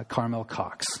 Carmel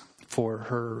Cox, for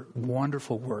her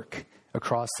wonderful work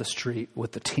across the street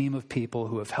with the team of people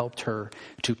who have helped her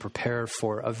to prepare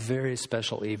for a very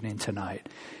special evening tonight.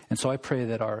 And so I pray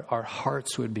that our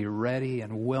hearts would be ready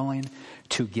and willing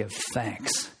to give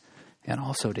thanks and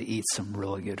also to eat some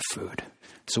really good food.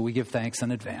 So we give thanks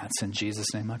in advance. In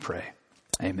Jesus' name I pray.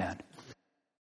 Amen.